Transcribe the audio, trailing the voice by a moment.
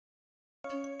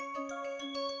What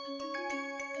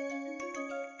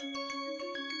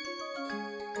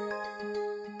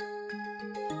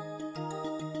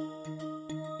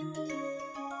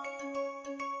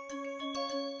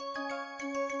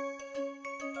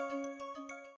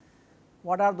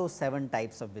are those 7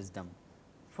 types of wisdom?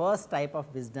 First type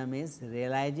of wisdom is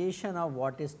realization of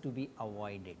what is to be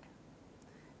avoided,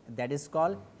 that is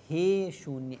called He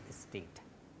Shunya state.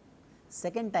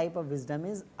 Second type of wisdom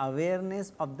is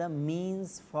awareness of the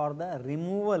means for the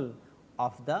removal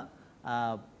of the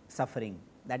suffering,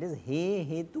 that is He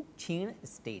Hetu Chin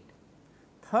state.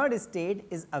 Third state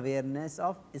is awareness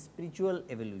of spiritual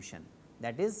evolution,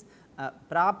 that is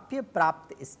Prapya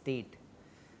Prapt state.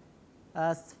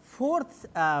 Fourth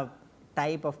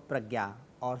type of pragya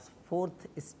or fourth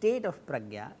state of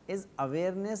pragya is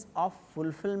awareness of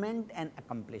fulfillment and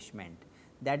accomplishment,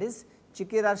 that is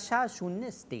Chikirarsha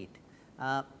Shunya state.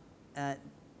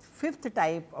 Fifth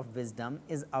type of wisdom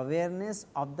is awareness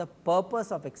of the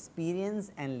purpose of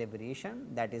experience and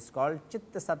liberation, that is called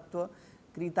Chitta Sattva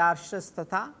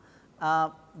Kritarshasthatha.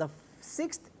 The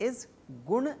sixth is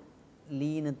Gun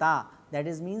Leenata, that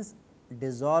is means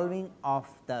dissolving of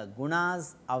the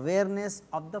gunas, awareness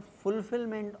of the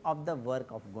fulfillment of the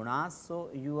work of gunas. So,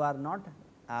 you are not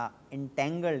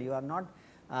entangled, you are not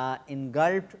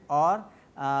engulfed or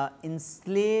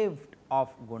enslaved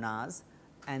of gunas.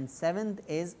 And seventh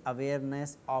is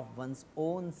awareness of one's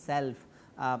own self,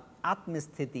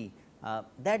 Atmasthiti,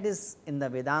 that is in the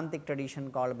Vedantic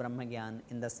tradition called Brahmagyan,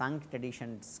 in the Sankhya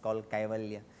tradition it is called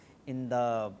Kaivalya, in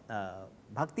the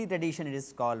Bhakti tradition it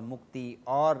is called Mukti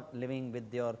or living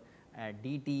with your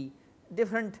deity.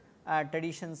 Different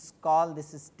traditions call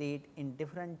this state in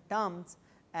different terms,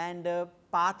 and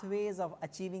pathways of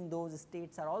achieving those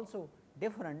states are also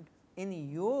different.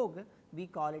 In yoga we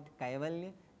call it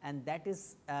Kaivalya, and that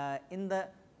is in the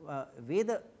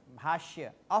Veda Bhashya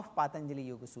of Patanjali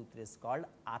Yoga Sutra is called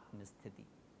Atmasthiti.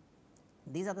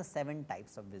 These are the 7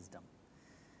 types of wisdom.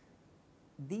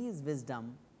 These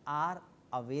wisdom are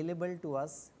available to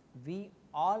us, we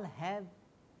all have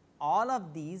all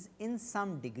of these in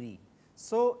some degree.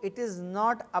 So, it is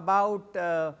not about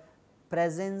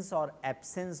presence or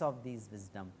absence of these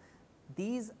wisdom,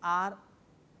 these are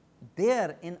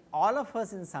there in all of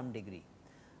us in some degree.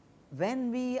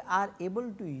 When we are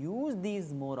able to use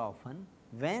these more often,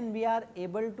 when we are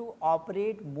able to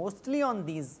operate mostly on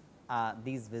these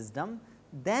wisdom,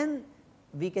 then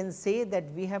we can say that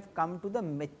we have come to the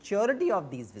maturity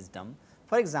of these wisdom.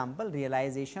 For example,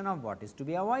 realization of what is to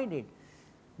be avoided,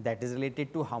 that is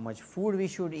related to how much food we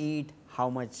should eat, how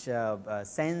much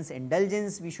sense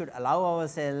indulgence we should allow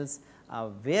ourselves,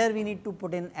 where we need to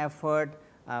put in effort,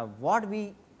 what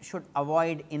we should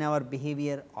avoid in our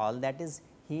behavior, all that is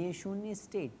He Shunya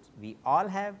state. We all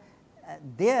have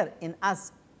there in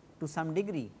us to some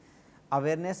degree.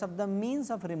 Awareness of the means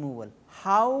of removal,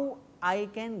 how I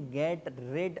can get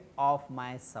rid of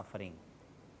my suffering,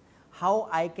 how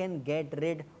I can get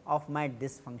rid of my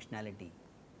dysfunctionality.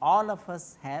 All of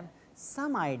us have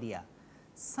some idea,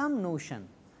 some notion,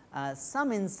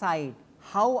 some insight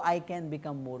how I can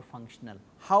become more functional,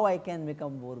 how I can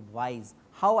become more wise,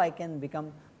 how I can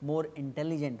become more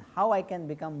intelligent, how I can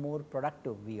become more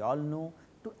productive. We all know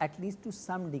to at least to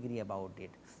some degree about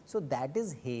it. So, that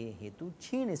is He Hetu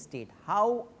Chin state,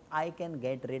 how I can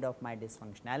get rid of my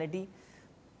dysfunctionality.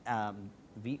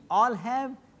 We all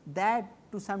have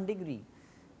that to some degree.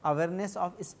 Awareness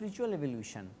of spiritual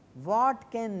evolution, what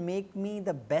can make me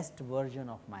the best version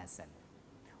of myself,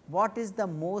 what is the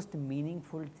most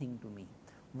meaningful thing to me,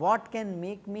 what can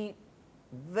make me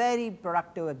very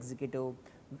productive executive,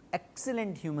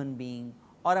 excellent human being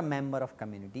or a member of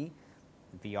community.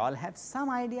 We all have some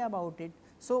idea about it.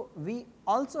 So, we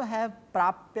also have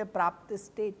Prapya Prapta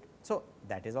state. So,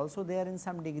 that is also there in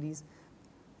some degrees.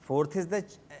 Fourth is the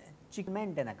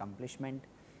achievement and accomplishment.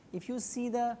 If you see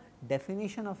the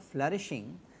definition of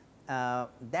flourishing,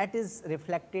 that is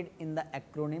reflected in the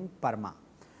acronym PARMA,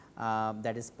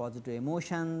 that is positive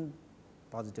emotion,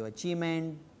 positive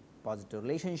achievement, positive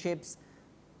relationships.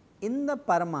 In the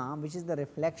PARMA, which is the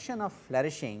reflection of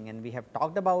flourishing, and we have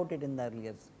talked about it in the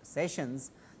earlier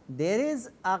sessions, there is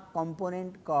a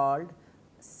component called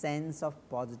sense of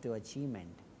positive achievement.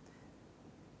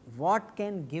 What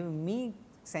can give me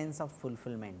sense of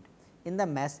fulfillment? In the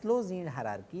Maslow's need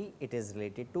hierarchy, it is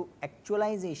related to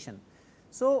actualization.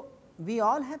 So, we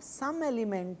all have some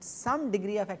element, some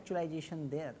degree of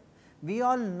actualization there. We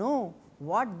all know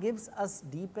what gives us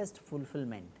deepest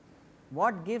fulfillment,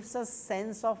 what gives us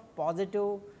sense of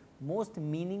positive, most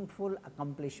meaningful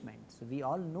accomplishment. So, we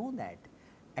all know that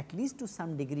at least to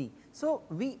some degree. So,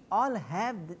 we all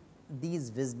have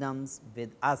these wisdoms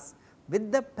with us,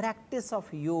 With the practice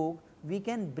of yoga, we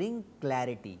can bring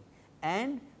clarity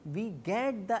and we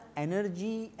get the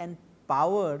energy and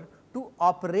power to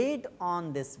operate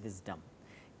on this wisdom.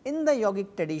 In the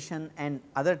yogic tradition and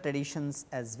other traditions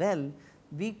as well,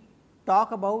 we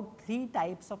talk about three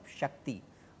types of Shakti,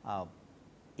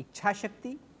 Ichha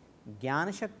Shakti,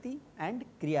 Jnana Shakti and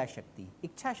Kriya Shakti.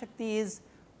 Ichha Shakti is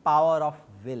power of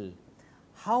will,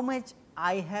 how much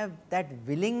I have that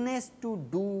willingness to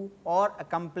do or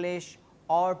accomplish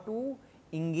or to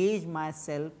engage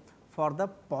myself for the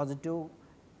positive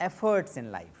efforts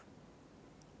in life,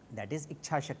 that is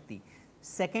Ichha Shakti.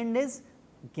 Second is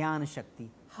Jnana Shakti,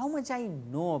 how much I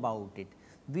know about it.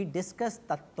 We discussed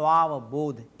Tattvava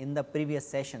Bodh in the previous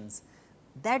sessions,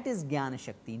 that is Jnana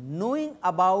Shakti, knowing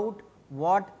about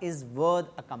what is worth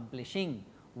accomplishing,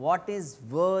 what is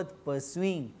worth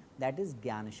pursuing, that is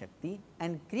Jnana Shakti.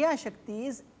 And Kriya Shakti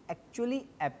is actually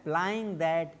applying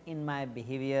that in my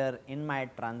behavior, in my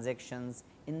transactions,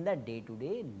 in the day to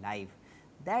day life,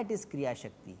 that is Kriya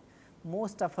Shakti.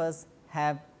 Most of us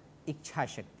have Ichha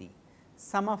Shakti,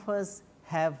 some of us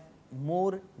have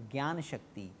more Jnana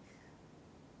Shakti.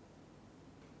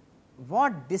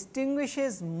 What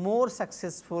distinguishes more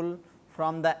successful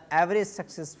from the average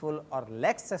successful or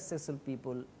less successful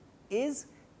people is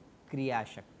Kriya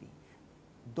Shakti.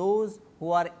 Those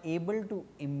who are able to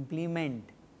implement,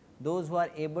 those who are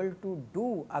able to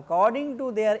do according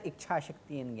to their Ichha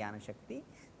Shakti and Jnana Shakti,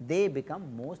 they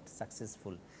become most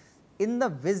successful. In the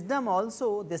wisdom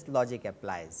also this logic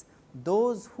applies.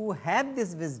 Those who have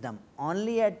this wisdom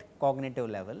only at cognitive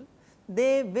level,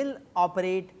 they will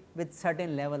operate with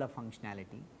certain level of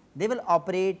functionality, they will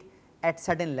operate at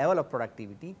certain level of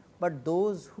productivity, but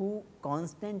those who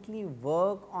constantly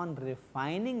work on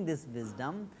refining this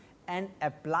wisdom and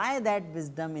apply that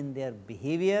wisdom in their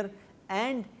behavior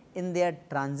and in their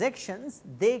transactions,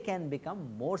 they can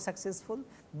become more successful,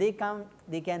 they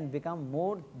can become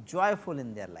more joyful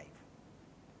in their life.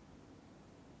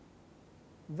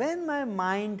 When my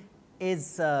mind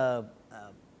is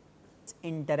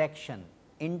interaction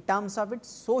in terms of its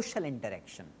social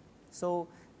interaction, so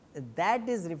that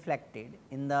is reflected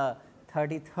in the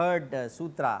 33rd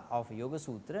sutra of Yoga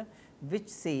Sutra, which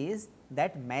says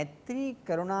that Maitri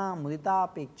Karuna Mudita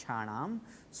Pekshanam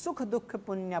Sukha Dukha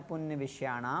Punya Punya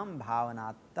Vishyanam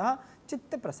Bhavanattah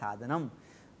Chitta Prasadanam.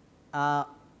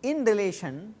 In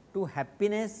relation to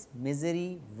happiness,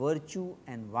 misery, virtue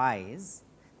and vice,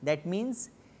 that means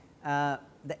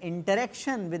the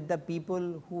interaction with the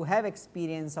people who have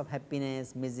experience of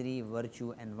happiness, misery,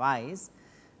 virtue and vice,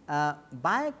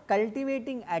 by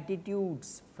cultivating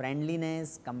attitudes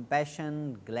friendliness,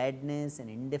 compassion, gladness and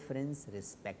indifference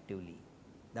respectively,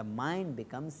 the mind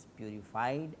becomes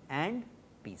purified and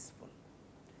peaceful.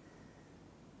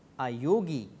 A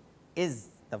yogi is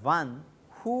the one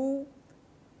who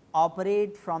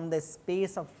operates from the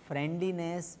space of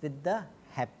friendliness with the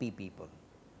happy people.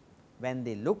 When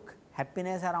they look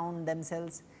happiness around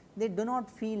themselves, they do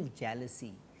not feel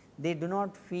jealousy, they do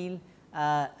not feel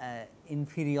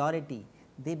inferiority,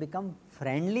 they become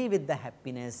friendly with the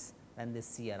happiness when they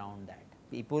see around that.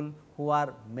 People who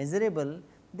are miserable,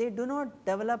 they do not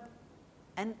develop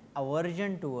an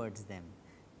aversion towards them,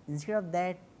 instead of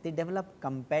that they develop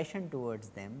compassion towards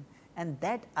them, and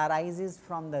that arises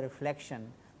from the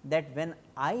reflection that when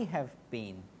I have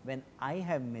pain, when I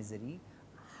have misery,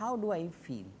 how do I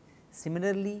feel?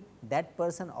 Similarly, that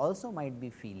person also might be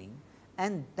feeling,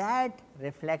 and that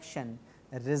reflection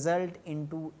result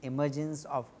into emergence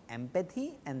of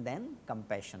empathy and then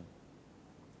compassion.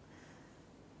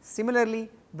 Similarly,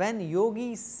 when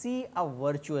yogis see a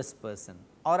virtuous person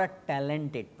or a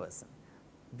talented person,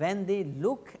 when they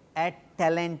look at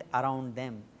talent around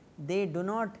them, they do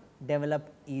not develop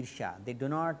irsha, they do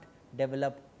not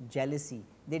develop jealousy,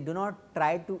 they do not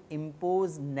try to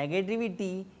impose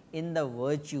negativity in the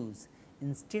virtues.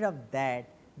 Instead of that,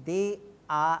 they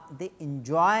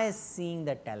enjoy seeing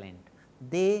the talent,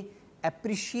 they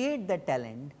appreciate the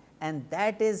talent, and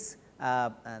that is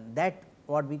that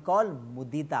what we call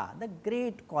mudita, the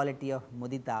great quality of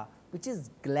mudita, which is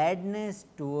gladness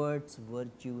towards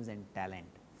virtues and talent.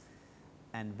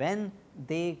 And when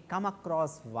they come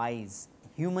across vice,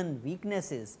 human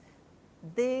weaknesses,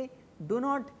 they do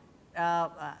not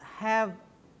have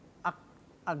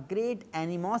a great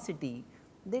animosity,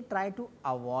 they try to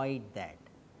avoid that.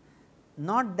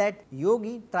 Not that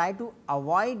yogi try to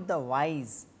avoid the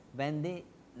vice when they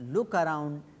look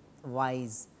around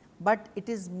vice, but it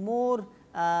is more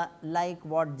like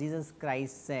what Jesus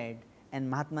Christ said, and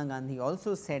Mahatma Gandhi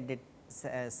also said it,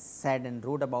 said and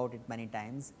wrote about it many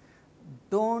times.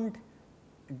 Don't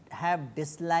have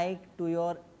dislike to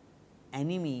your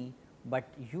enemy but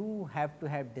you have to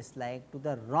have dislike to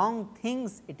the wrong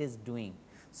things it is doing.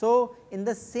 So, in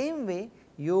the same way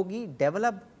yogi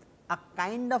developed a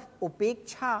kind of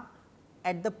upeksha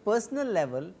at the personal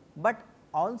level, but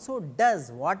also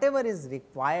does whatever is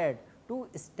required to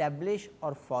establish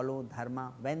or follow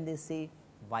dharma when they say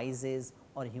vices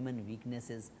or human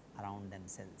weaknesses around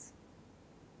themselves.